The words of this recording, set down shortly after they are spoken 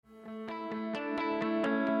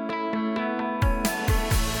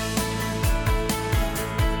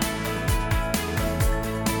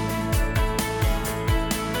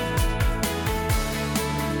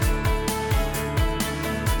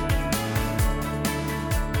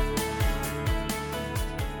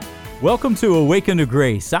Welcome to Awaken to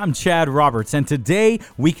Grace. I'm Chad Roberts, and today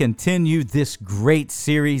we continue this great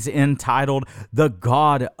series entitled The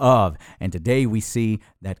God of. And today we see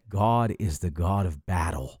that God is the God of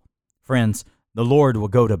battle. Friends, the Lord will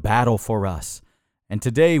go to battle for us. And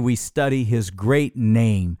today we study His great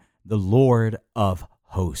name, the Lord of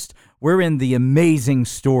Hosts. We're in the amazing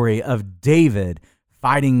story of David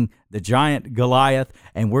fighting the giant Goliath,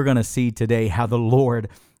 and we're going to see today how the Lord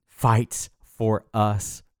fights for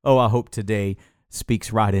us. Oh, I hope today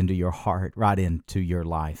speaks right into your heart, right into your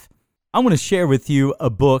life. I want to share with you a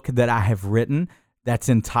book that I have written that's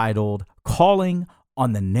entitled Calling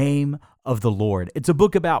on the Name of the Lord. It's a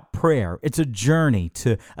book about prayer. It's a journey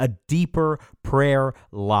to a deeper prayer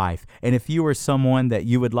life. And if you are someone that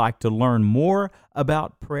you would like to learn more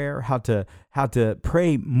about prayer, how to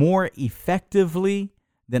pray more effectively,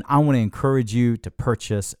 then I want to encourage you to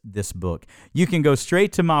purchase this book. You can go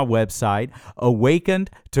straight to my website,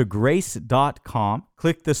 awakenedtograce.com,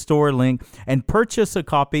 click the store link, and purchase a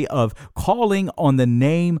copy of Calling on the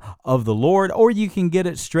Name of the Lord, or you can get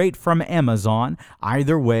it straight from Amazon.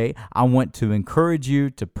 Either way, I want to encourage you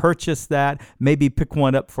to purchase that. Maybe pick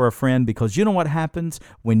one up for a friend, because you know what happens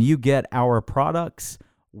when you get our products?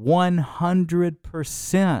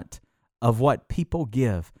 100% of what people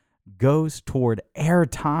give goes toward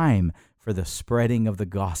airtime for the spreading of the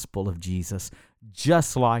gospel of Jesus,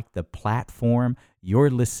 just like the platform you're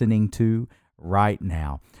listening to right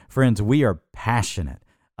now. Friends, we are passionate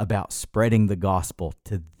about spreading the gospel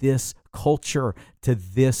to this culture, to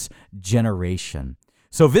this generation.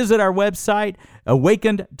 So visit our website,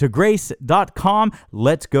 awakenedtograce.com.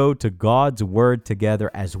 Let's go to God's Word together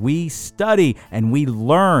as we study and we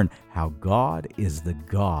learn how God is the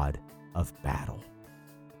God of battle.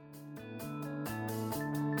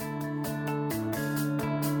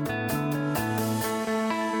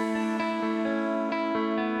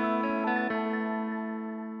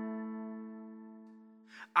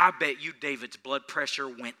 I bet you David's blood pressure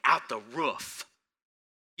went out the roof.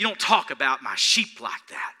 You don't talk about my sheep like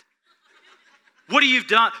that. What have you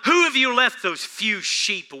done? Who have you left those few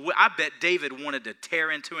sheep? I bet David wanted to tear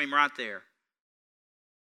into him right there.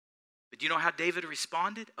 But you know how David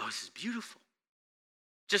responded? Oh, this is beautiful.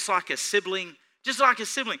 Just like a sibling.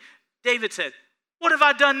 David said, what have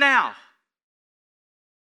I done now?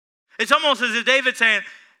 It's almost as if David's saying,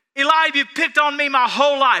 Eliab, you've picked on me my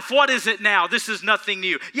whole life. What is it now? This is nothing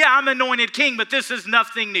new. Yeah, I'm anointed king, but this is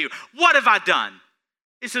nothing new. What have I done?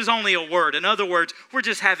 This is only a word. In other words, we're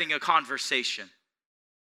just having a conversation.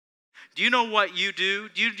 Do you know what you do?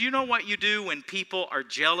 Do you know what you do when people are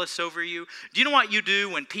jealous over you? Do you know what you do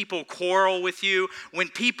when people quarrel with you? When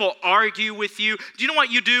people argue with you? Do you know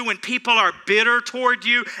what you do when people are bitter toward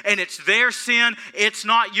you and it's their sin, it's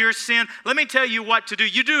not your sin? Let me tell you what to do.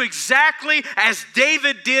 You do exactly as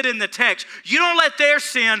David did in the text. You don't let their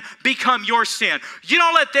sin become your sin. You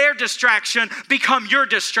don't let their distraction become your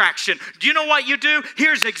distraction. Do you know what you do?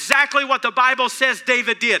 Here's exactly what the Bible says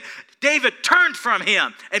David did. David turned from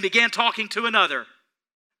him and began talking to another.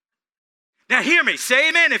 Now hear me. Say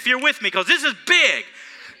amen if you're with me, because this is big.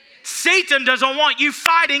 Satan doesn't want you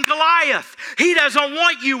fighting Goliath. He doesn't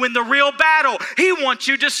want you in the real battle. He wants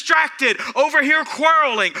you distracted, over here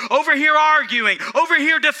quarreling, over here arguing, over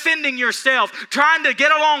here defending yourself, trying to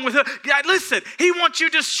get along with it. Listen, he wants you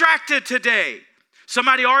distracted today.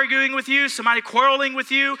 Somebody arguing with you, somebody quarreling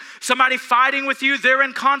with you, somebody fighting with you, they're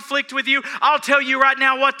in conflict with you. I'll tell you right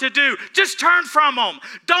now what to do. Just turn from them.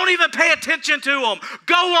 Don't even pay attention to them.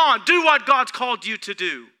 Go on, do what God's called you to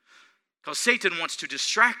do. Because Satan wants to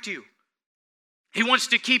distract you. He wants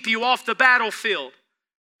to keep you off the battlefield.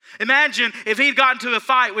 Imagine if he'd gotten to a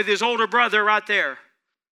fight with his older brother right there.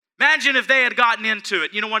 Imagine if they had gotten into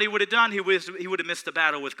it. You know what he would have done? He would have missed the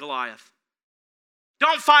battle with Goliath.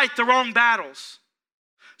 Don't fight the wrong battles.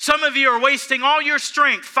 Some of you are wasting all your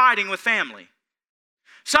strength fighting with family.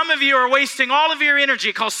 Some of you are wasting all of your energy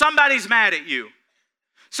because somebody's mad at you.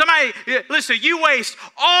 Listen, you waste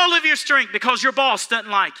all of your strength because your boss doesn't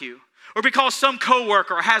like you, or because some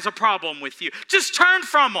coworker has a problem with you. Just turn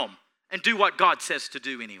from them and do what God says to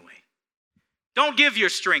do anyway. Don't give your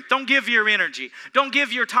strength. Don't give your energy. Don't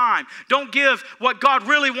give your time. Don't give what God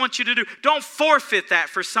really wants you to do. Don't forfeit that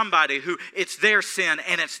for somebody who it's their sin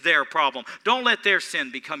and it's their problem. Don't let their sin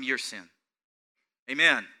become your sin.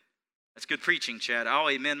 Amen. That's good preaching, Chad. I'll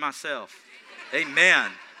amen myself.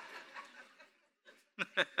 Amen.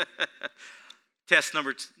 Test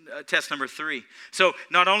number 3. So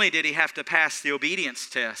not only did he have to pass the obedience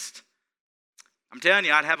test, I'm telling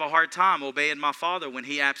you, I'd have a hard time obeying my father when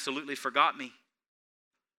he absolutely forgot me.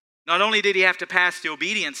 Not only did he have to pass the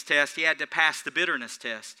obedience test, he had to pass the bitterness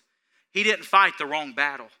test. He didn't fight the wrong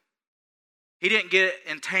battle. He didn't get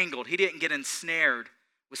entangled. He didn't get ensnared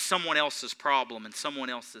with someone else's problem and someone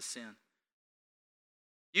else's sin.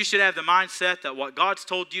 You should have the mindset that what God's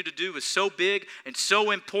told you to do is so big and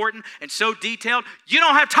so important and so detailed, you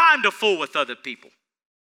don't have time to fool with other people.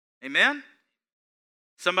 Amen?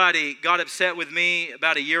 Somebody got upset with me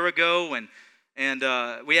about a year ago, and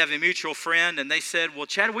we have a mutual friend, and they said, well,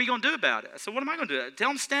 Chad, what are you going to do about it? I said, what am I going to do? Tell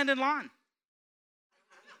them stand in line.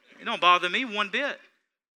 It don't bother me one bit.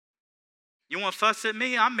 You want to fuss at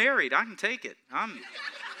me? I'm married. I can take it.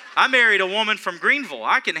 I married a woman from Greenville.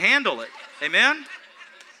 I can handle it. Amen?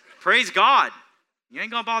 Praise God. You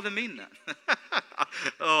ain't going to bother me none.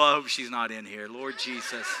 Oh, I hope she's not in here. Lord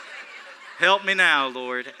Jesus. Help me now,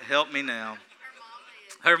 Lord. Help me now.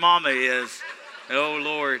 Her mama is. Oh,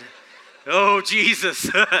 Lord. Oh, Jesus.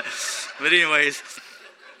 But anyways,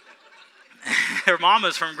 her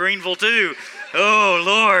mama's from Greenville too. Oh,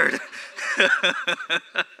 Lord.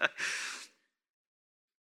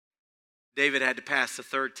 David had to pass the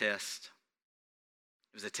third test.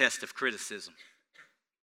 It was a test of criticism.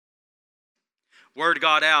 Word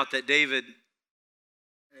got out that David,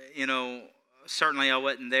 certainly I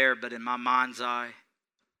wasn't there, but in my mind's eye,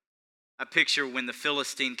 I picture when the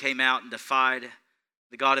Philistine came out and defied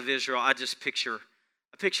the God of Israel, I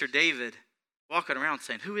picture David walking around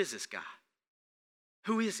saying, who is this guy?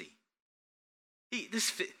 Who is he?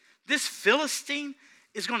 This Philistine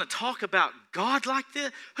is going to talk about God like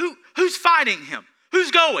this? Who's fighting him?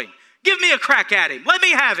 Who's going? Give me a crack at him. Let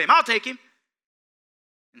me have him. I'll take him.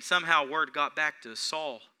 And somehow word got back to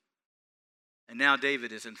Saul. And now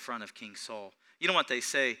David is in front of King Saul. You know what they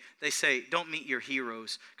say? They say, don't meet your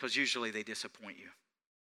heroes, because usually they disappoint you.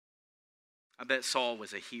 I bet Saul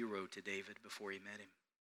was a hero to David before he met him.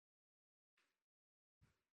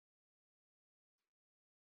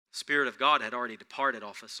 The Spirit of God had already departed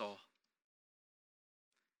off of Saul.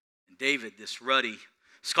 And David, this ruddy,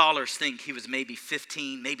 scholars think he was maybe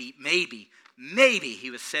 15, maybe he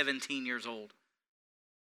was 17 years old.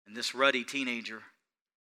 And this ruddy teenager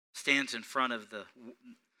stands in front of the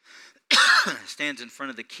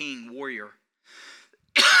king warrior,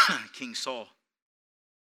 King Saul.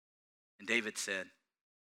 And David said,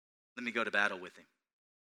 let me go to battle with him.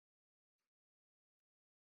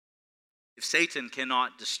 If Satan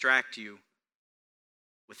cannot distract you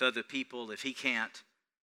with other people, if he can't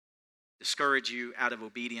discourage you out of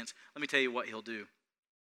obedience, let me tell you what he'll do.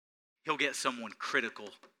 He'll get someone critical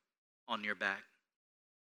on your back.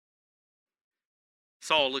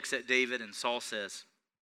 Saul looks at David and Saul says,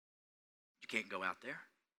 you can't go out there.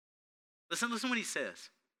 Listen what he says.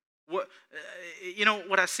 What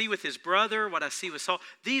I see with his brother, what I see with Saul,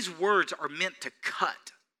 these words are meant to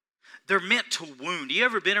cut. They're meant to wound. You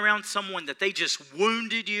ever been around someone that they just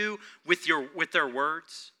wounded you with their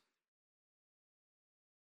words?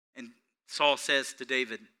 And Saul says to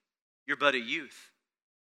David, you're but a youth.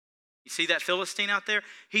 You see that Philistine out there?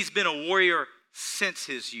 He's been a warrior since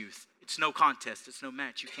his youth. It's no contest. It's no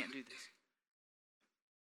match. You can't do this.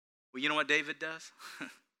 Well, you know what David does?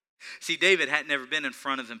 See, David had never been in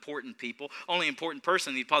front of important people. Only important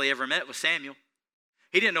person he probably ever met was Samuel.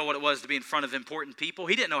 He didn't know what it was to be in front of important people.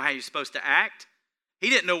 He didn't know how you're supposed to act. He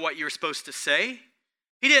didn't know what you were supposed to say.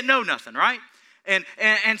 He didn't know nothing, right? And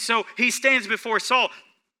so he stands before Saul.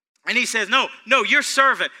 And he says, no, your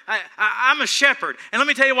servant, I'm a shepherd. And let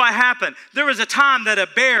me tell you what happened. There was a time that a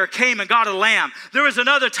bear came and got a lamb. There was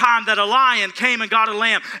another time that a lion came and got a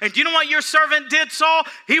lamb. And do you know what your servant did, Saul?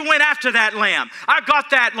 He went after that lamb. I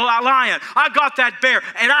got that lion. I got that bear.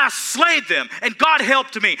 And I slayed them. And God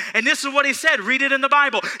helped me. And this is what he said. Read it in the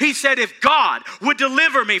Bible. He said, if God would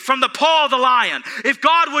deliver me from the paw of the lion, if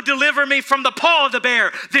God would deliver me from the paw of the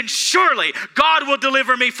bear, then surely God will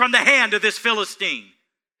deliver me from the hand of this Philistine.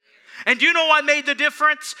 And do you know what made the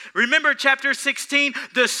difference? Remember chapter 16,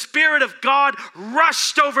 the Spirit of God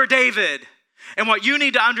rushed over David. And what you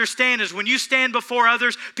need to understand is when you stand before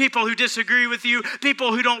others, people who disagree with you,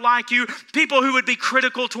 people who don't like you, people who would be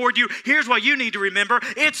critical toward you, here's what you need to remember.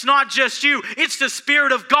 It's not just you, it's the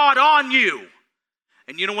Spirit of God on you.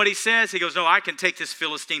 And you know what he says? He goes, no, I can take this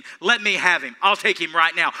Philistine. Let me have him. I'll take him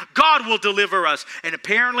right now. God will deliver us. And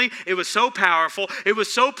apparently it was so powerful, it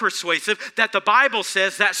was so persuasive that the Bible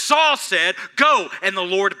says that Saul said, go and the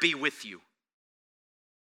Lord be with you.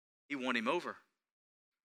 He won him over.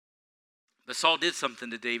 But Saul did something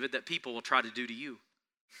to David that people will try to do to you.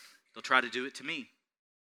 They'll try to do it to me.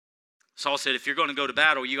 Saul said, if you're going to go to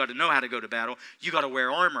battle, you got to know how to go to battle. You got to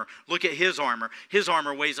wear armor. Look at his armor. His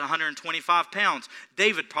armor weighs 125 pounds.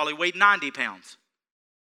 David probably weighed 90 pounds.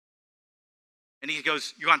 And he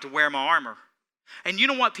goes, you're going to wear my armor. And you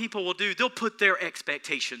know what people will do? They'll put their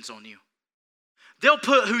expectations on you. They'll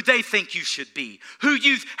put who they think you should be,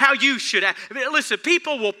 how you should act. I mean, listen,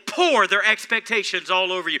 people will pour their expectations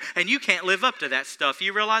all over you, and you can't live up to that stuff.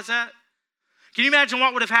 You realize that? Can you imagine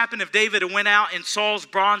what would have happened if David had went out in Saul's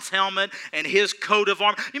bronze helmet and his coat of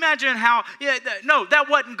armor? You imagine how, no, that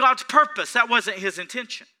wasn't God's purpose. That wasn't his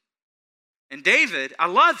intention. And David, I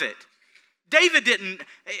love it. David didn't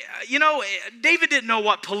know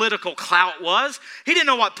what political clout was. He didn't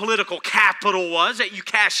know what political capital was that you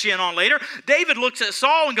cash in on later. David looks at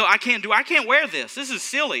Saul and goes, I can't wear this. This is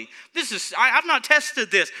silly. I've not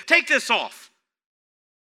tested this. Take this off.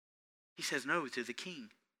 He says no to the king.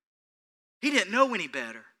 He didn't know any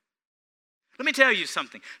better. Let me tell you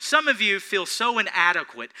something. Some of you feel so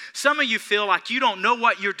inadequate. Some of you feel like you don't know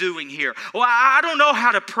what you're doing here. Well, I don't know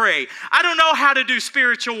how to pray. I don't know how to do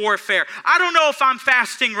spiritual warfare. I don't know if I'm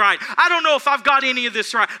fasting right. I don't know if I've got any of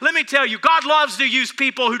this right. Let me tell you, God loves to use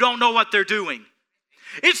people who don't know what they're doing.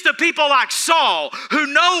 It's the people like Saul who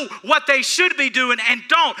know what they should be doing and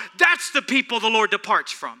don't. That's the people the Lord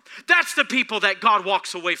departs from. That's the people that God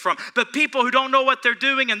walks away from. But people who don't know what they're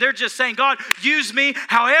doing and they're just saying, God, use me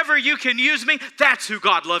however you can use me, that's who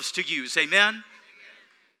God loves to use. Amen?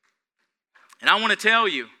 And I want to tell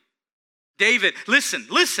you, David, listen.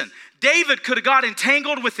 David could have got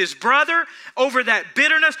entangled with his brother over that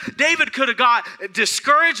bitterness. David could have got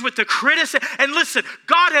discouraged with the criticism. And listen,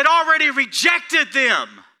 God had already rejected them.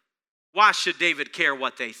 Why should David care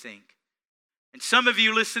what they think? And some of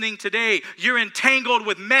you listening today, you're entangled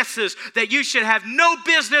with messes that you should have no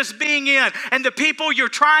business being in. And the people you're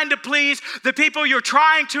trying to please, the people you're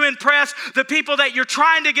trying to impress, the people that you're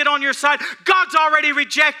trying to get on your side, God's already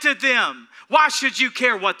rejected them. Why should you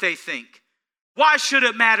care what they think? Why should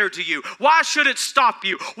it matter to you? Why should it stop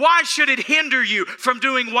you? Why should it hinder you from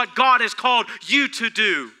doing what God has called you to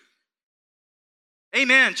do?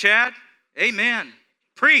 Amen, Chad. Amen.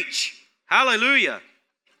 Preach. Hallelujah.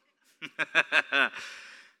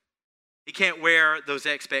 He can't wear those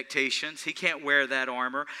expectations. He can't wear that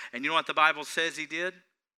armor. And you know what the Bible says he did?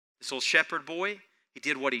 This old shepherd boy, he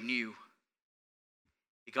did what he knew.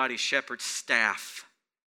 He got his shepherd's staff.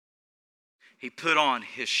 He put on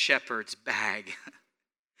his shepherd's bag.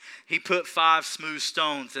 He put 5 smooth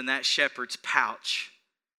stones in that shepherd's pouch.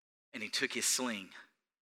 And he took his sling.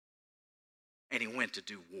 And he went to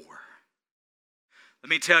do war.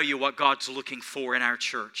 Let me tell you what God's looking for in our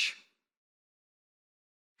church.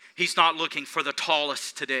 He's not looking for the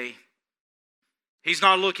tallest today. He's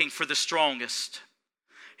not looking for the strongest.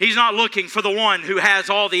 He's not looking for the one who has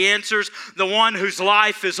all the answers, the one whose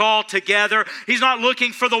life is all together. He's not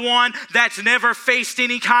looking for the one that's never faced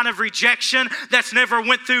any kind of rejection, that's never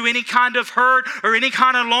went through any kind of hurt or any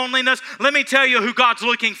kind of loneliness. Let me tell you who God's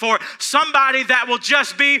looking for. Somebody that will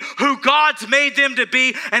just be who God's made them to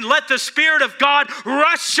be and let the Spirit of God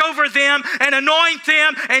rush over them and anoint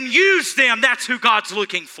them and use them. That's who God's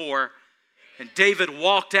looking for. And David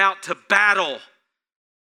walked out to battle.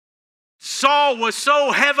 Saul was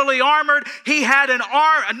so heavily armored, he had an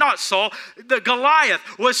arm, not Saul, the Goliath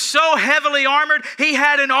was so heavily armored, he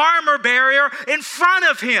had an armor barrier in front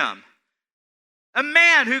of him. A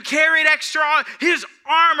man who carried extra, his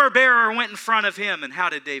armor bearer went in front of him. And how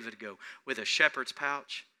did David go? With a shepherd's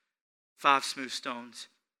pouch, 5 smooth stones,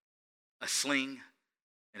 a sling,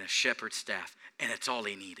 and a shepherd's staff. And it's all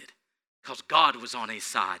he needed because God was on his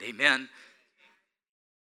side. Amen.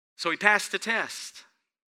 So he passed the test.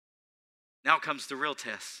 Now comes the real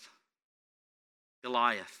test.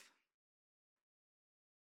 Goliath.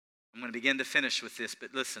 I'm going to begin to finish with this, but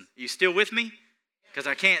listen, are you still with me? Because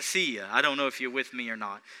I can't see you. I don't know if you're with me or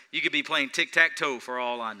not. You could be playing tic-tac-toe for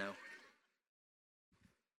all I know.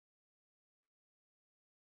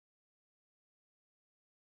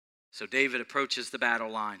 So David approaches the battle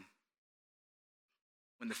line.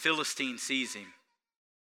 When the Philistine sees him,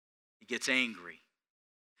 he gets angry.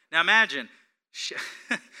 Now imagine,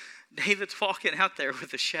 David's walking out there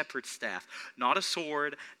with a shepherd's staff. Not a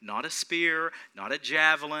sword, not a spear, not a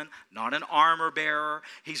javelin, not an armor bearer.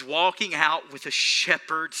 He's walking out with a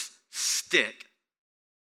shepherd's stick.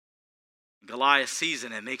 Goliath sees it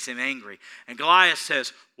and it makes him angry. And Goliath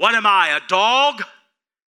says, "What am I, a dog?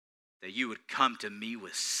 That you would come to me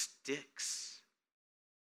with sticks?"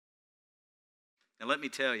 Now let me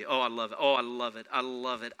tell you, I love it. I love it. I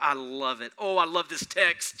love it. I love it. I love this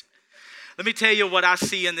text. Let me tell you what I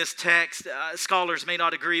see in this text. Scholars may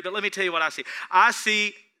not agree, but let me tell you what I see. I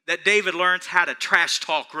see that David learns how to trash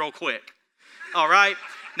talk real quick. All right?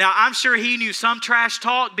 Now, I'm sure he knew some trash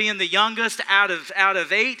talk, being the youngest out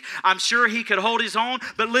of 8. I'm sure he could hold his own.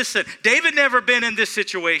 But listen, David never been in this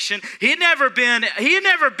situation. He had never been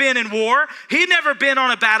in war. He had never been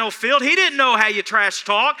on a battlefield. He didn't know how you trash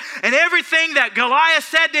talk. And everything that Goliath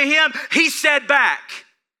said to him, he said back.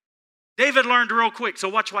 David learned real quick. So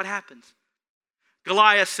watch what happens.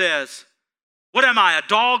 Goliath says, "What am I, a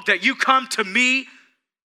dog that you come to me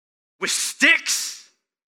with sticks?"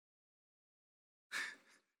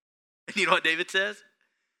 And you know what David says?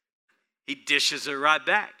 He dishes it right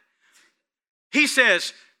back. He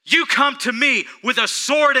says, "You come to me with a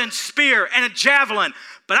sword and spear and a javelin,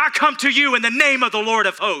 but I come to you in the name of the Lord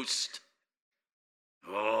of hosts."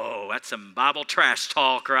 Oh, that's some Bible trash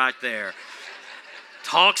talk right there.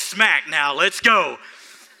 Talk smack now. Let's go.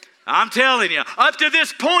 I'm telling you, up to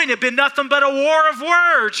this point, it had been nothing but a war of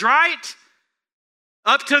words, right?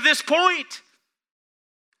 Up to this point.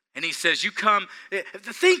 And he says, "You come,"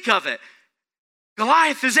 think of it.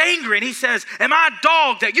 Goliath is angry and he says, "Am I a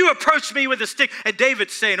dog that you approach me with a stick?" And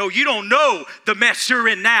David's saying, "Oh, you don't know the mess you're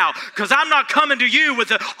in now, because I'm not coming to you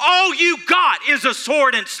with all you got is a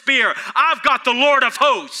sword and spear. I've got the Lord of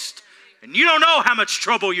hosts, and you don't know how much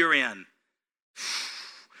trouble you're in."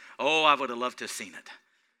 Oh, I would have loved to have seen it.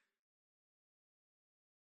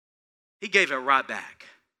 He gave it right back.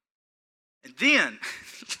 And then,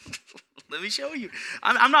 let me show you.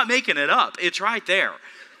 I'm not making it up. It's right there.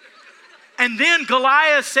 And then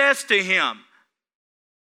Goliath says to him,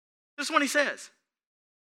 this is what he says: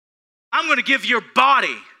 "I'm going to give your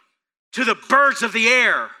body to the birds of the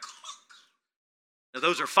air." Now,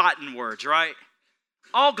 those are fighting words, right?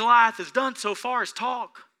 All Goliath has done so far is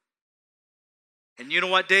talk. And you know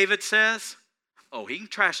what David says? Oh, he can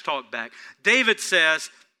trash talk back. David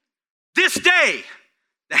says, "This day,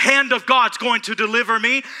 the hand of God's going to deliver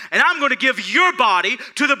me, and I'm going to give your body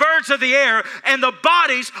to the birds of the air and the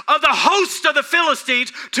bodies of the host of the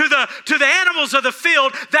Philistines to the animals of the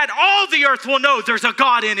field, that all the earth will know there's a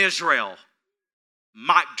God in Israel."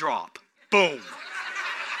 Mic drop. Boom.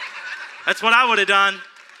 That's what I would have done.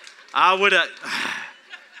 I would have.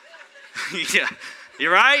 Yeah.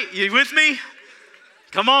 You right? You with me?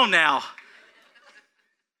 Come on now.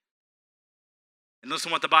 And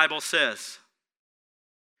listen what the Bible says.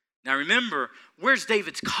 Now remember, where's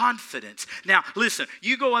David's confidence? Now listen,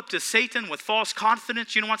 you go up to Satan with false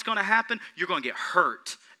confidence, you know what's going to happen? You're going to get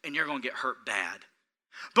hurt, and you're going to get hurt bad.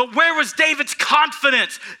 But where was David's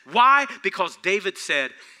confidence? Why? Because David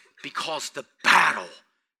said, "Because the battle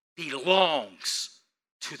belongs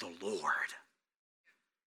to the Lord."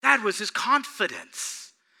 That was his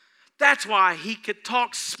confidence. That's why he could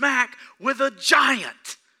talk smack with a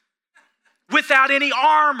giant without any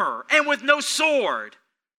armor and with no sword.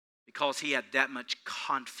 Because he had that much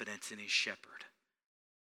confidence in his shepherd.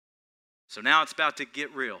 So now it's about to get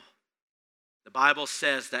real. The Bible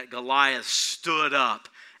says that Goliath stood up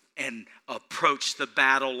and approached the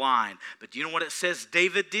battle line. But do you know what it says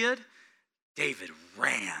David did? David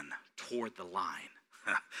ran toward the line.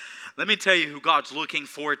 Let me tell you who God's looking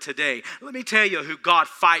for today. Let me tell you who God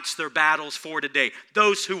fights their battles for today.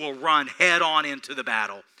 Those who will run head on into the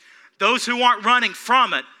battle. Those who aren't running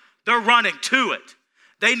from it, they're running to it.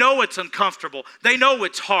 They know it's uncomfortable. They know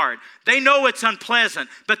it's hard. They know it's unpleasant.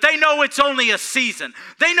 But they know it's only a season.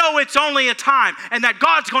 They know it's only a time, and that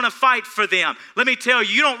God's going to fight for them. Let me tell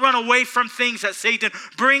you, you don't run away from things that Satan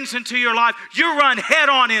brings into your life. You run head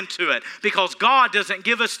on into it, because God doesn't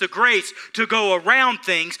give us the grace to go around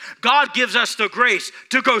things. God gives us the grace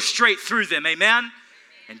to go straight through them. Amen?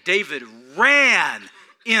 And David ran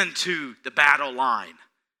into the battle line.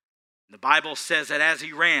 The Bible says that as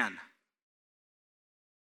he ran,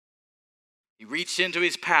 he reached into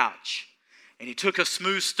his pouch and he took a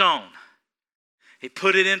smooth stone. He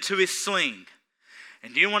put it into his sling.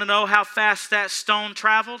 And do you want to know how fast that stone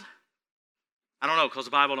traveled? I don't know, because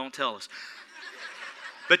the Bible don't tell us.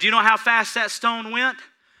 But do you know how fast that stone went?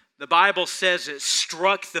 The Bible says it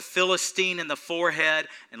struck the Philistine in the forehead.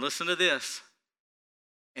 And listen to this.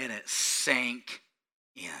 And it sank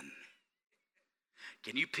in.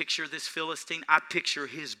 Can you picture this Philistine? I picture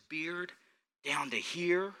his beard down to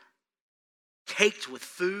here, caked with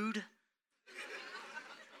food.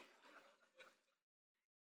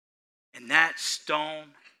 And that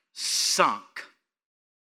stone sunk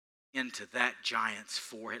into that giant's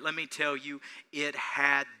forehead. Let me tell you, it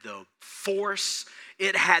had the force,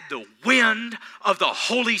 it had the wind of the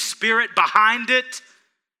Holy Spirit behind it.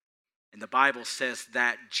 And the Bible says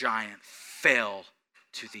that giant fell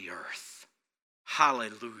to the earth.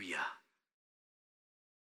 Hallelujah.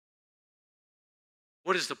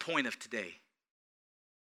 What is the point of today?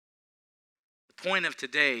 The point of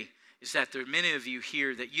today is that there are many of you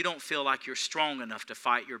here that you don't feel like you're strong enough to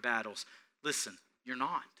fight your battles. Listen, you're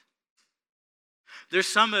not. There's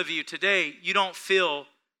some of you today, you don't feel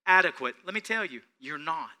adequate. Let me tell you, you're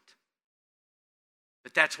not.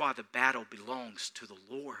 But that's why the battle belongs to the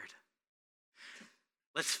Lord.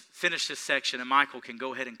 Let's finish this section and Michael can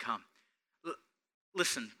go ahead and come.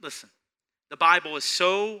 Listen. The Bible is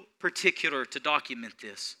so particular to document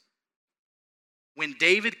this. When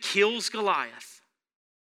David kills Goliath,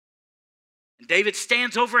 and David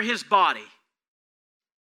stands over his body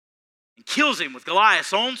and kills him with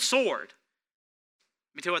Goliath's own sword,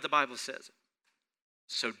 let me tell you what the Bible says.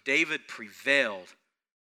 So David prevailed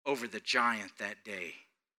over the giant that day,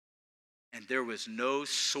 and there was no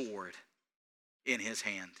sword in his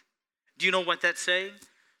hand. Do you know what that's saying?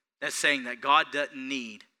 That's saying that God doesn't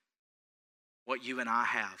need what you and I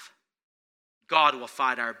have. God will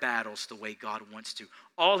fight our battles the way God wants to.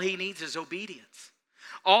 All he needs is obedience.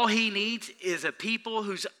 All he needs is a people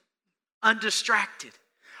who's undistracted.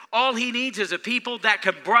 All he needs is a people that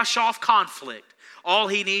can brush off conflict. All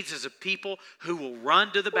he needs is a people who will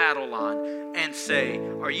run to the battle line and say,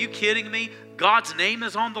 are you kidding me? God's name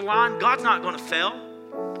is on the line. God's not going to fail.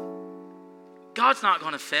 God's not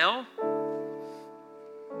going to fail.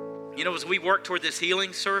 You know, as we work toward this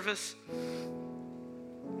healing service,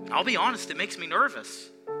 I'll be honest, it makes me nervous.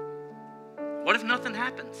 What if nothing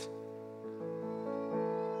happens?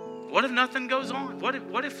 What if nothing goes on? What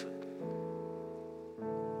if?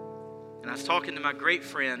 And I was talking to my great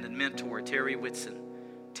friend and mentor, Terry Whitson.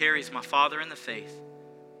 Terry's my father in the faith.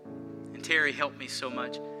 And Terry helped me so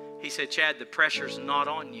much. He said, Chad, the pressure's not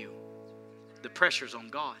on you. The pressure's on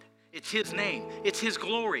God. It's his name. It's his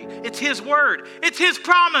glory. It's his word. It's his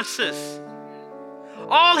promises.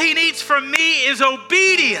 All he needs from me is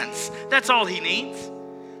obedience. That's all he needs.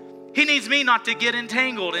 He needs me not to get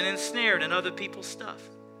entangled and ensnared in other people's stuff.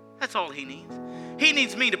 That's all he needs. He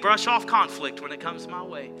needs me to brush off conflict when it comes my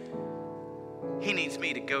way. He needs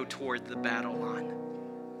me to go toward the battle line.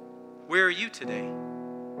 Where are you today?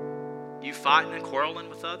 You fighting and quarreling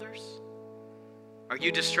with others? Are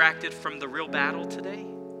you distracted from the real battle today?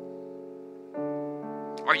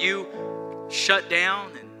 Are you shut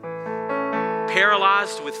down and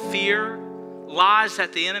paralyzed with fear, lies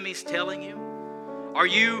that the enemy's telling you? Are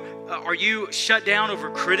you shut down over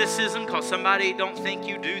criticism because somebody don't think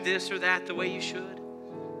you do this or that the way you should?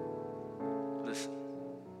 Listen.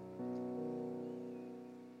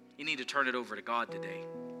 You need to turn it over to God today.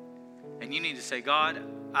 And you need to say, God,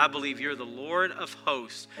 I believe you're the Lord of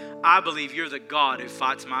hosts. I believe you're the God who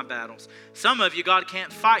fights my battles. Some of you, God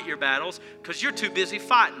can't fight your battles because you're too busy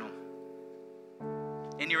fighting them.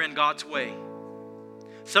 And you're in God's way.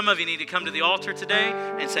 Some of you need to come to the altar today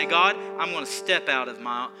and say, God, I'm going to step out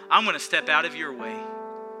of your way.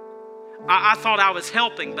 I thought I was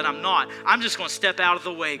helping, but I'm not. I'm just going to step out of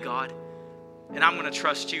the way, God. And I'm going to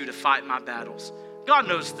trust you to fight my battles. God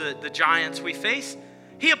knows the giants we face.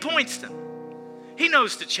 He appoints them. He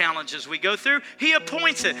knows the challenges we go through. He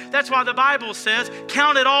appoints it. That's why the Bible says,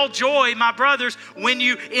 count it all joy, my brothers, when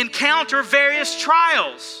you encounter various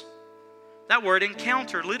trials. That word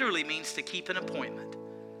encounter literally means to keep an appointment.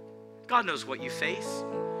 God knows what you face.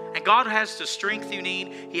 And God has the strength you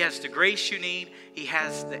need. He has the grace you need. He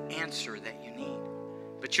has the answer that you need.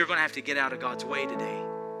 But you're going to have to get out of God's way today.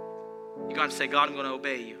 You're going to say, God, I'm going to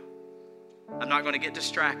obey you. I'm not going to get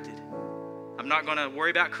distracted. I'm not going to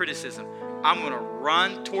worry about criticism. I'm going to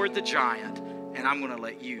run toward the giant, and I'm going to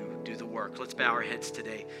let you do the work. Let's bow our heads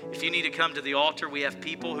today. If you need to come to the altar, we have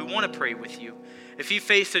people who want to pray with you. If you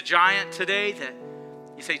face a giant today that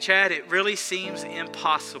you say, Chad, it really seems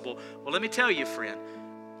impossible. Well, let me tell you, friend,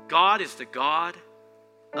 God is the God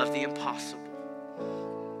of the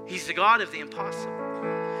impossible. He's the God of the impossible.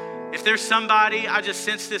 If there's somebody, I just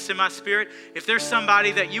sense this in my spirit, if there's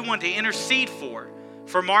somebody that you want to intercede for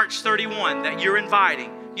March 31 that you're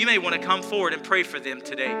inviting, you may want to come forward and pray for them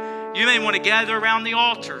today. You may want to gather around the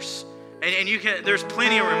altars. And there's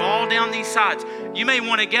plenty of room all down these sides. You may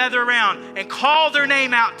want to gather around and call their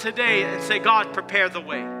name out today and say, God, prepare the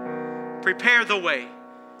way. Prepare the way.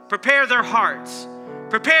 Prepare their hearts.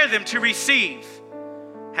 Prepare them to receive.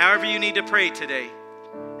 However you need to pray today.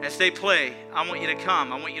 As they play, I want you to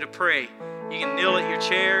come. I want you to pray. You can kneel at your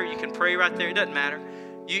chair. You can pray right there. It doesn't matter.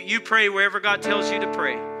 You pray wherever God tells you to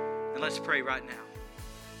pray. And let's pray right now.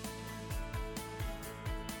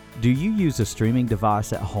 Do you use a streaming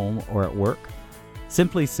device at home or at work?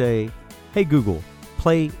 Simply say, hey Google,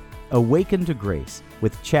 play Awaken to Grace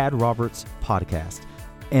with Chad Roberts podcast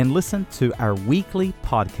and listen to our weekly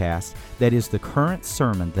podcast that is the current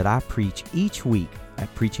sermon that I preach each week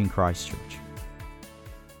at Preaching Christ Church.